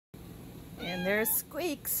And there's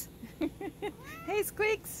Squeaks. Hey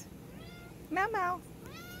Squeaks. Meow meow.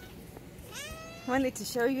 I wanted to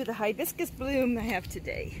show you the hibiscus bloom I have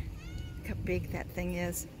today. Look how big that thing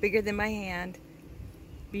is. Bigger than my hand.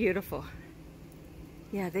 Beautiful.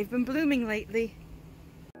 Yeah, they've been blooming lately.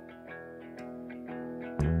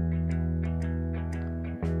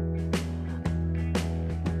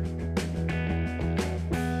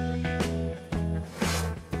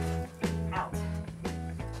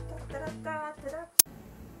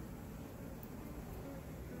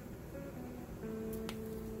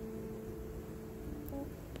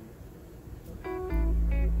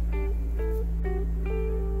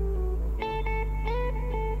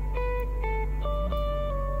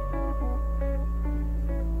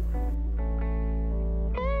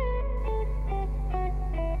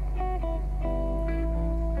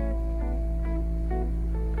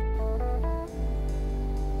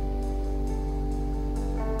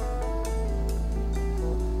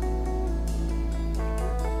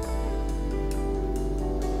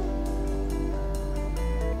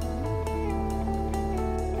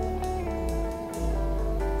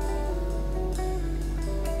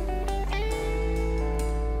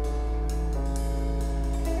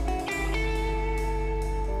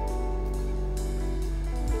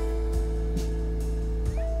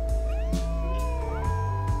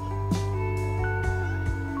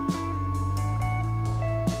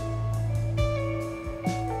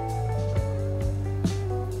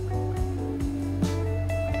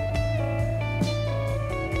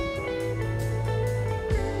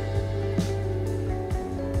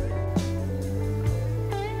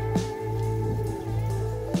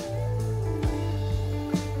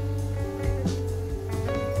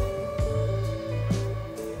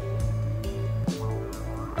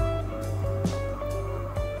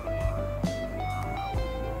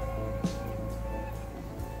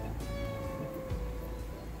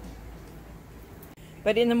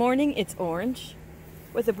 But in the morning it's orange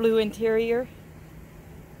with a blue interior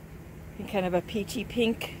and kind of a peachy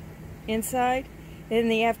pink inside. And in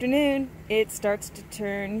the afternoon it starts to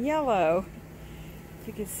turn yellow.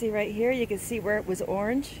 You can see right here, you can see where it was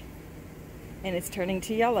orange and it's turning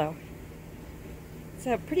to yellow. It's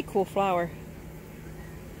a pretty cool flower.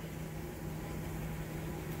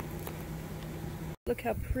 Look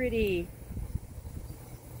how pretty.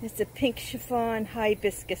 It's a pink chiffon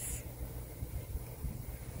hibiscus.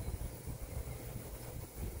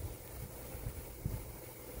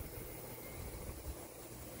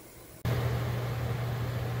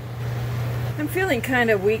 I'm feeling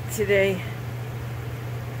kind of weak today,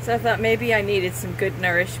 so I thought maybe I needed some good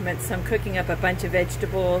nourishment, so I'm cooking up a bunch of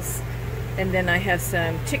vegetables, and then I have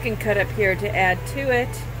some chicken cut up here to add to it.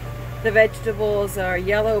 The vegetables are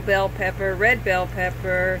yellow bell pepper, red bell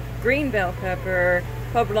pepper, green bell pepper,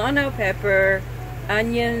 poblano pepper,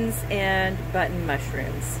 onions, and button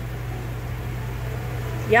mushrooms.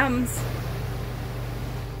 Yums!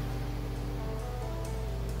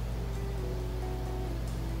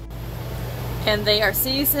 And they are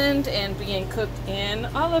seasoned and being cooked in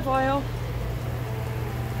olive oil.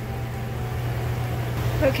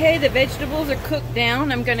 Okay, the vegetables are cooked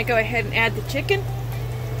down. I'm going to go ahead and add the chicken.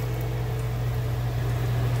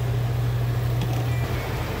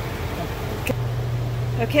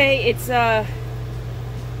 Okay, it's the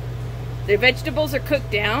vegetables are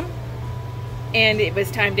cooked down and it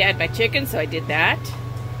was time to add my chicken, so I did that.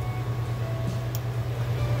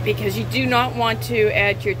 Because you do not want to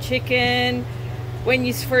add your chicken when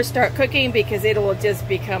you first start cooking, because it will just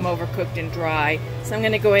become overcooked and dry. So I'm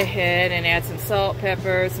going to go ahead and add some salt,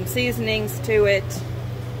 pepper, some seasonings to it,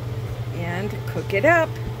 and cook it up.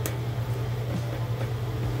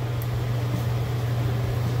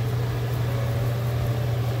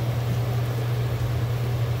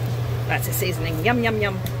 Lots of seasoning. Yum, yum,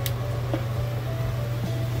 yum.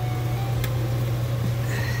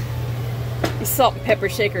 These salt and pepper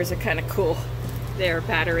shakers are kind of cool. They're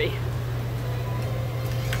battery.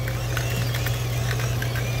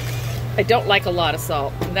 I don't like a lot of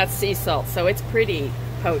salt, and that's sea salt, so it's pretty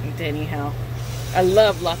potent anyhow. I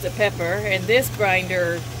love lots of pepper, and this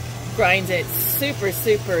grinder grinds it super,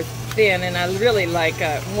 super thin, and I really like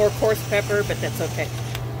more coarse pepper, but that's okay.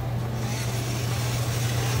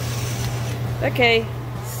 Okay,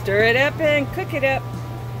 stir it up and cook it up.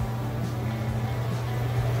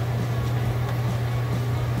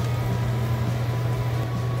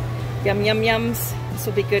 Yum, yum, yums. This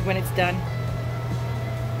will be good when it's done.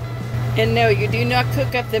 And no, you do not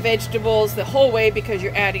cook up the vegetables the whole way because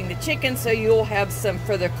you're adding the chicken, so you'll have some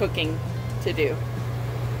further cooking to do.